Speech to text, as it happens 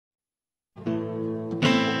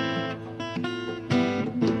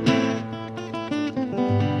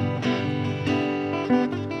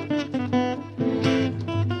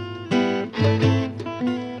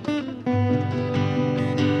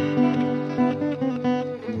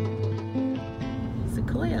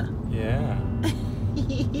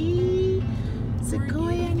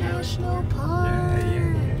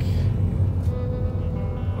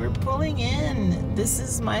This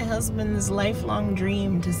is my husband's lifelong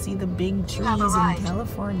dream to see the big trees in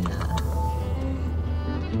California.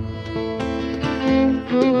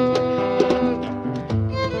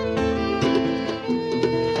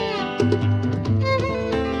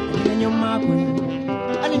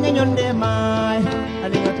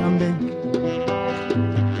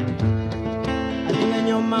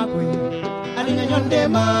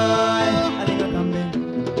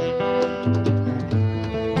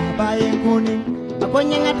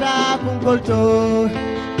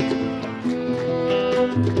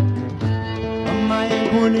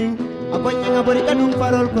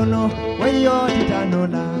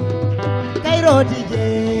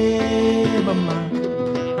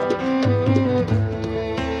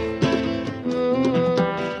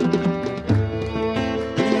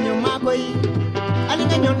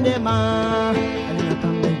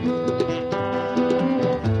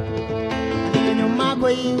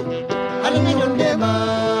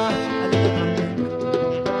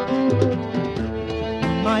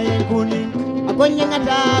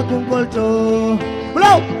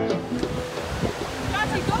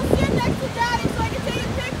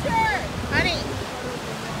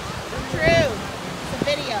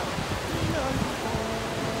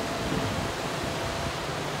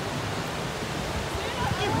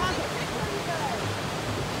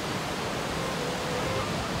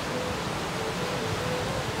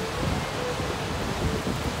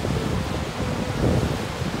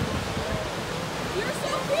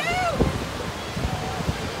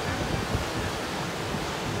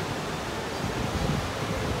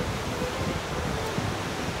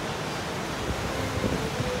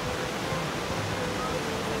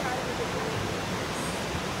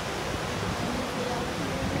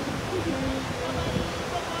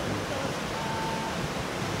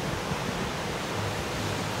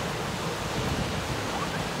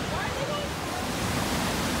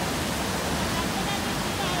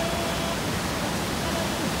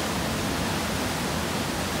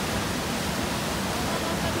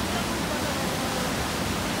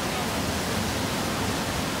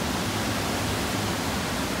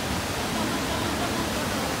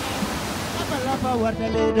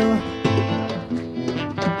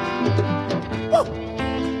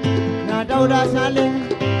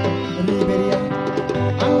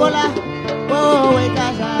 Angola, oh, we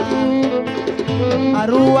casa,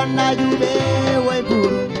 Aruanda, Jube, we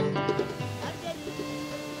Burundi.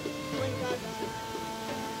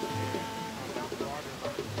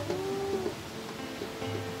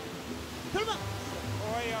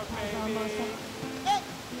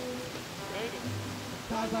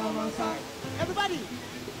 Everybody.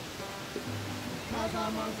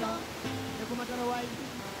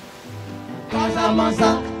 Casa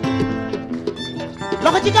Mansa.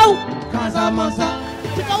 Look at you go. Casa Mansa.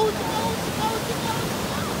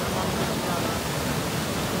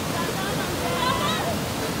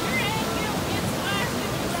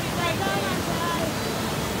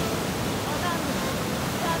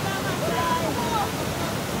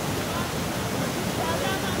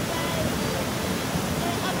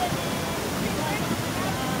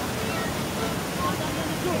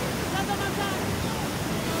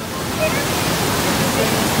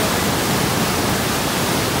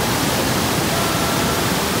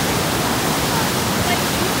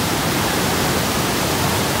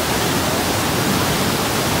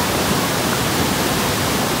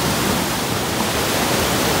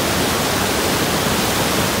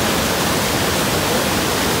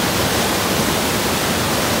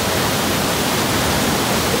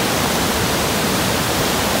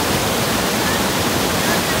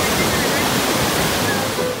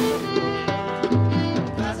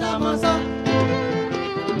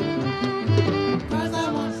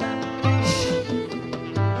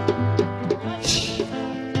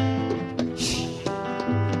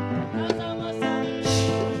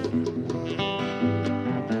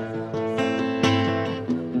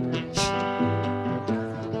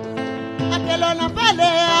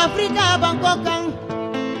 Africa Bangkokang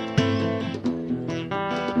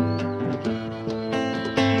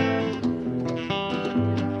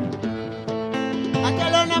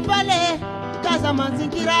Akelona pale Casa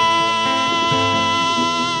Mansingira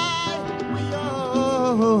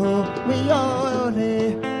we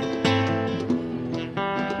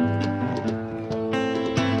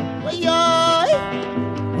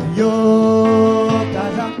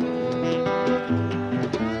Casa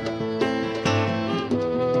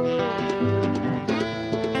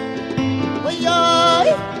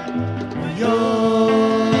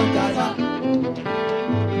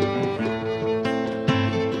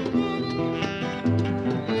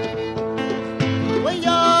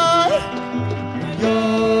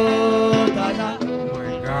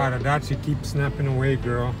God, Adachi, keep snapping away,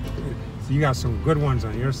 girl. So you got some good ones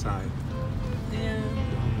on your side. Yeah.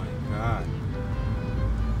 Oh my God.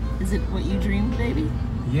 Is it what you dreamed, baby?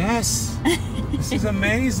 Yes. This is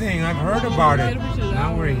amazing. I've heard about it.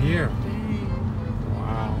 Now we're here.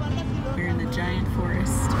 Wow. We're in the giant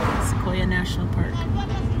forest, Sequoia National Park.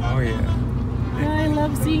 Oh yeah. I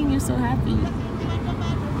love seeing you so happy.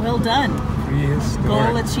 Well done. Prehistoric.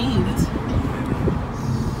 Goal achieved.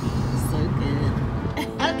 So good.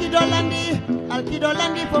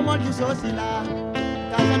 Alkidolandi for more Sosila.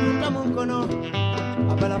 Kasanuta Munkono.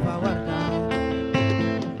 Abala Pawarta.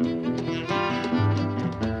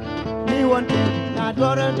 Me want not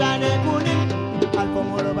Dora Dane Kuni.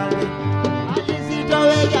 Alpomoro Bali. Alisito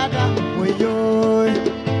Vegata. Wayo.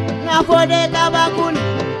 Nafode Tabakuni.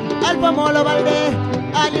 Alpomoro Balde.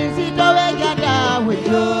 Alisito Vegata.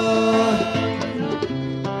 Wayo.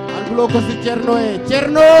 Albuloco si Cherno.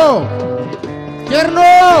 Cherno!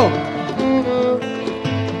 Cherno!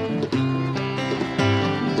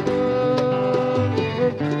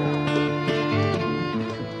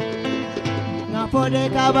 Napode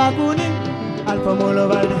Kabakuni, Alpha Molo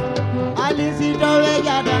Valde, Alisito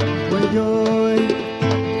Vegata, Wajoy.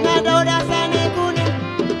 Nadoda Sane Kuni,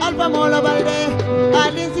 Alpha Molo Valde,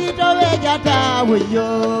 Alisito Vegata,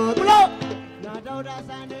 Wajoy. Nadoda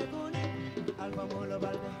Sane Kuni, Alpha Molo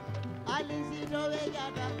Valde, Alisito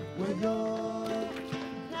Vegata, Wajoy.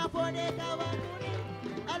 Napode Kabakuni,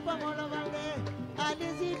 Alpha Molo Valde,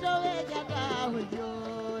 Alisito Vegata,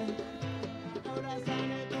 Wajoy. Nadoda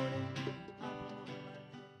Sane Kuni.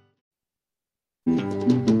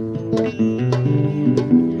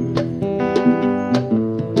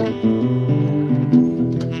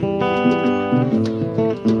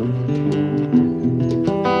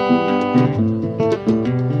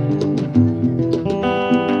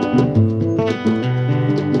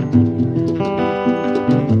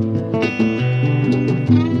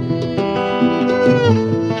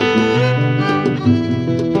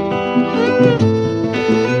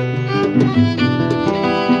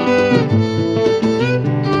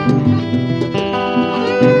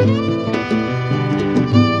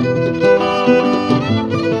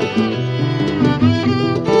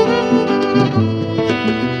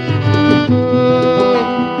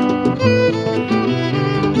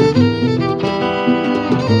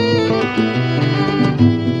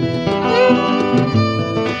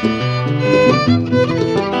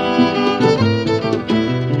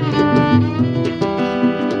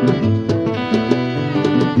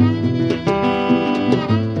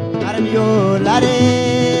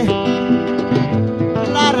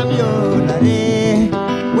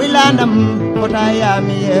 Wilandam kotaya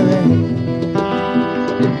miyewe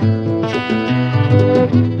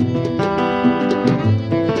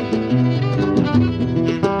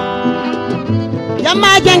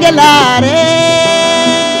Yamma jangelare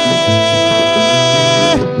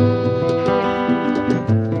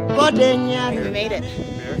We made it.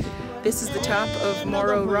 This is the top of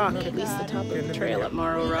Morrow Rock, at least the top of the trail at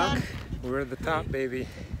Morrow Rock. We're at the top, baby.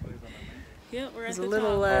 Yeah, we're at the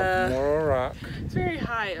little, Morrow Rock. It's very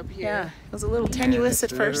high up here. Yeah, it was a little tenuous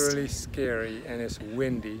at first. It's really scary, and it's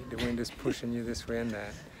windy. The wind is pushing you this way and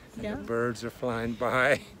that. And Yeah. the birds are flying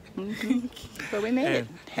by. But we made it.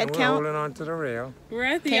 Head and count. We're holding on to the rail. We're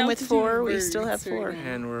at the Came with altitude 4, of we birds still have 4. right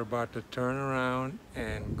now. And we're about to turn around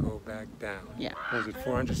and go back down. Yeah. Was it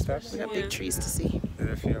 400 steps? We got big trees to see. Did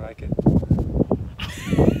it feel like it?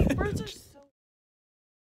 Birds are so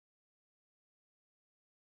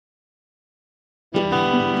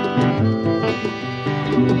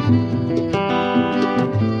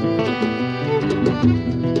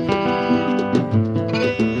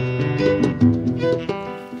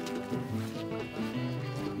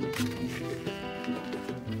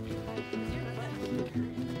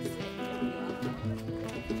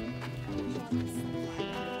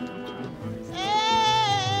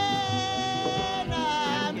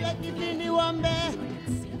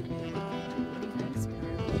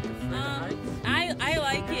I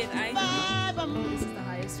like it. This is the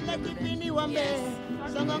highest we've ever been. Yes.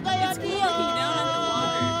 It's cool looking down on the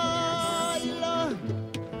water. I love it.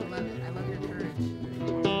 I love your courage.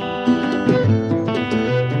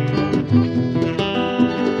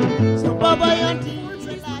 So Baba Yanti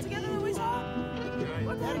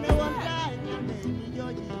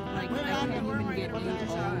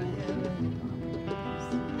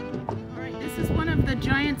Alright, this is one of the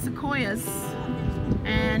giant sequoias,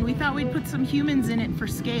 and we thought we'd put some humans in it for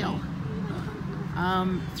scale.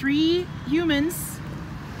 3 humans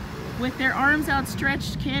with their arms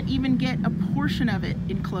outstretched can't even get a portion of it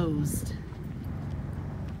enclosed.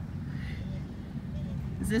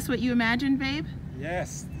 Is this what you imagined, babe?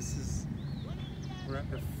 Yes, we're at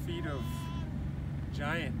the feet of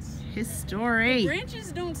giants. History.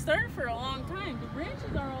 Branches don't start for a long time. The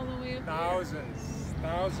branches are all the way up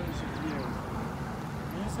Thousands of years.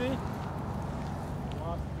 Easy?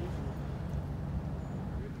 Lost easy.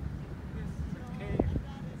 This is a cave.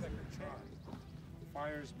 It's like a trap.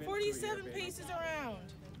 Fire's been 47 paces around.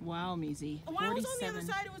 Wow, Mizi. When I was on the other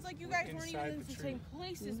side, it was like you guys weren't even Inside in the the tree. same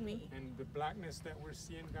place as me. And the blackness that we're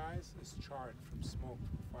seeing, guys, is charred from smoke,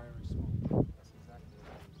 from fire and smoke. That's exactly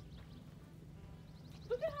what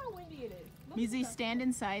Look at how windy it is. Look Mizi, at that. stand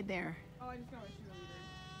inside there. Oh, I just got my shoe over there.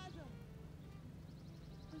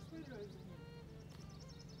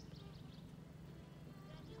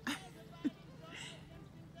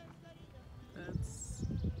 That's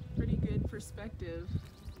pretty good perspective.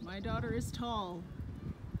 My daughter is tall.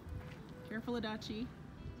 Careful, Adachi.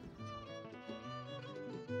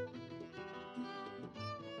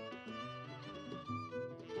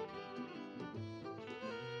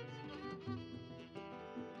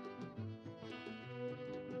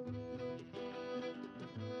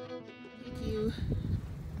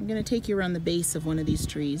 I'm gonna take you around the base of one of these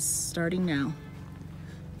trees, starting now.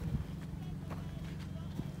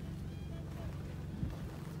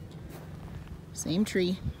 Same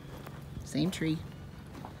tree, same tree.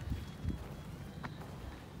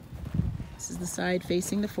 This is the side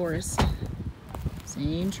facing the forest.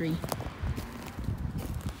 Same tree.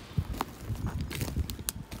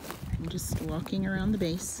 I'm just walking around the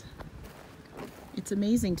base. It's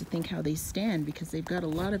amazing to think how they stand because they've got a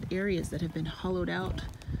lot of areas that have been hollowed out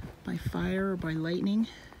by fire or by lightning.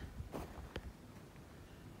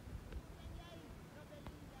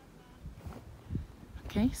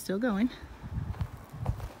 Okay, still going.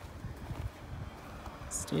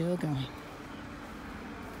 Still going.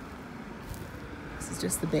 This is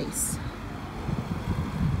just the base.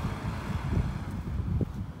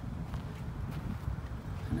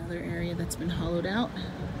 Another area that's been hollowed out.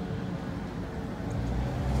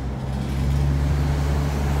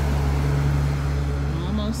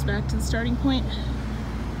 Almost back to the starting point.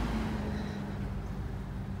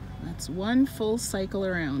 That's one full cycle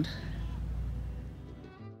around.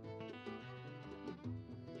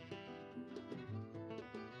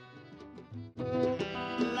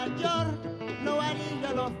 La Dior no wali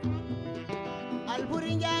jolof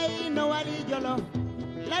Alburi Njaay no wali jolof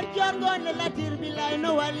La Dior Ngoone Latir Bilay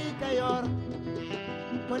no wali Kayor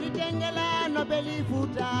Koli Tengela no beli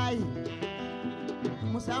Fuutaay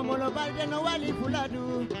Musa Molo Balde no wali Fuladu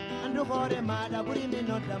Andu Hoore Maada buri mi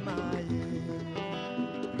no damaye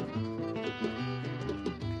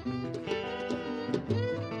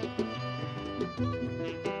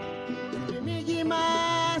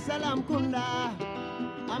Mijima Salam Kunda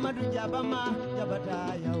Amadou Jabama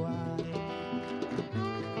Jabata Yaware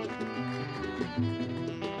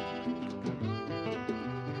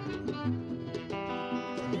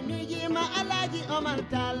Mijima Alaji Omar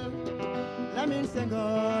Tal Lamin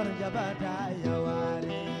Senghor Jabata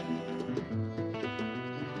Yaware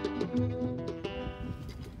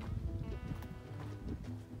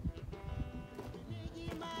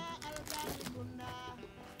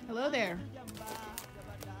Hello there.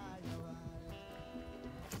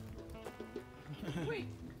 Wait.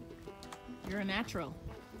 You're a natural.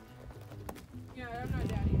 Yeah, I'm not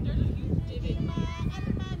daddy. There's a huge divot.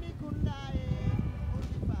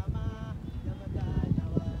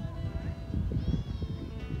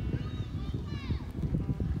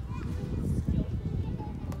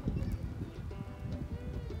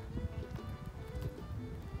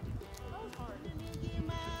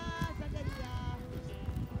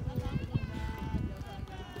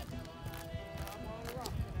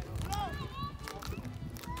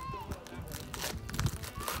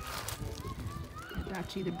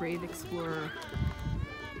 Adachi, the brave explorer.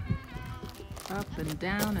 Up and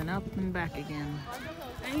down and up and back again.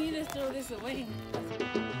 I need to throw this away.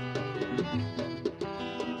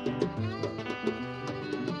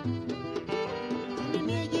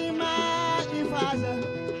 Mijima Ifaza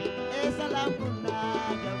Salam Kunda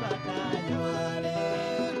Jabata Yaware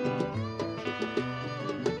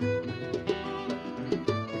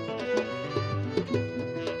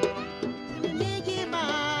Mijima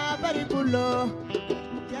Baripulo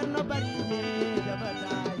Cerno Bariye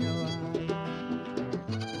Jabata Yaware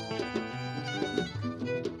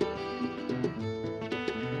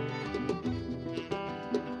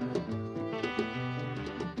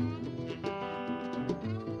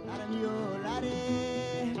Laram yo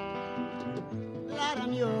lare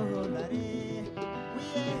Laram yo lare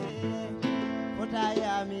Wiye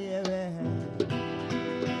Kotaya miyewe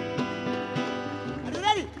Are you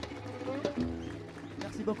ready?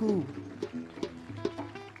 Merci beaucoup.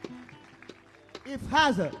 Yves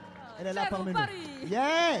Hazer. Elle est là parmi nous.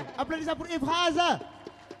 Yeah! Applaudissez pour Yves Hazer.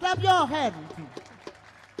 Clap your hand.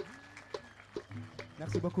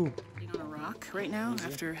 Merci beaucoup. On a rock right now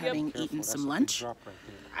after having eaten some lunch,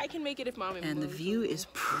 I can make it if mom and the view is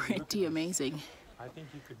pretty amazing.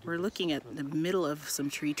 We're looking at the middle of some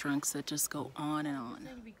tree trunks that just go on and on.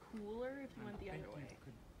 It would be cooler if you went the other way.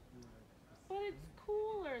 But it's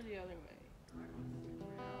cooler the other way.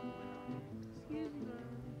 Excuse me.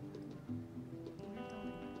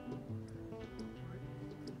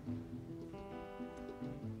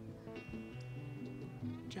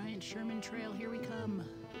 Giant Sherman Trail, here we come.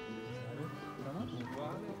 Probably.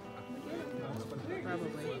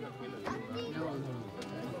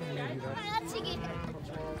 No.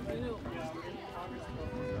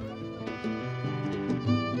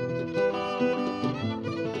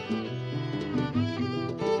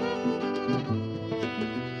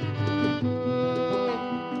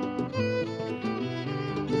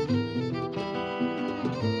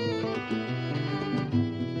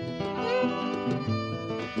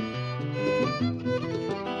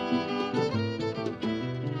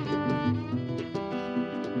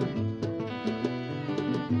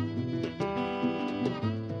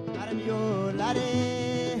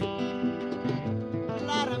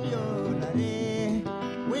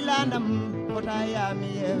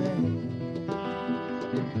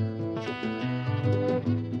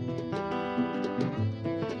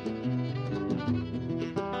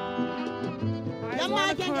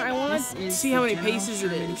 I want to see how many paces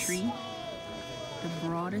it is. Tree, the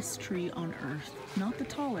broadest tree on earth. Not the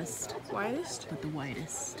tallest, Widest? but the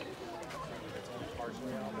widest.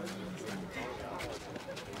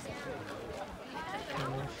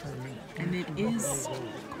 And it is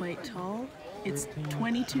quite tall. It's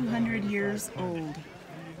 2,200 years old.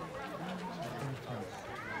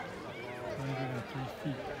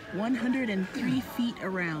 103 feet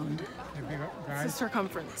around. It's the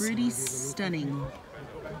circumference. Pretty stunning.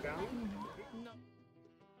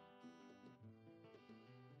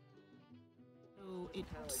 So it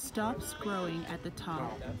stops growing at the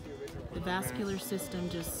top. The vascular system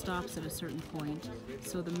just stops at a certain point,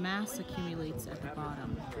 so the mass accumulates at the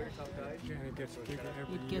bottom. And it gets bigger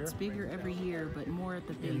every It gets bigger every year, but more at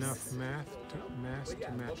the base. Enough mass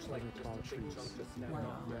to match other tall trees.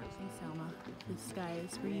 Wow. Hey Selma, this sky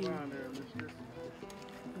is for you. The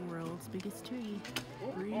world's biggest tree,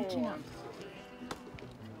 reaching up.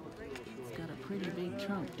 It's got a pretty big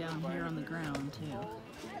trunk down here on the ground too.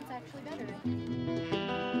 That's actually better.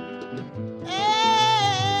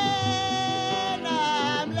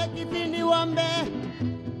 I'm lucky Fini Wambe.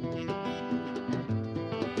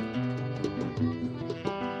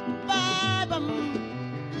 Babam,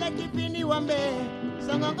 lucky Fini Wambe.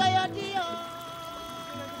 Songongo Yotio.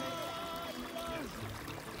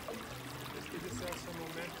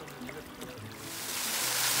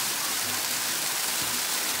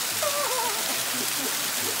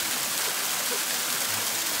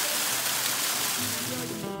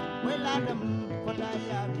 Well, Adam.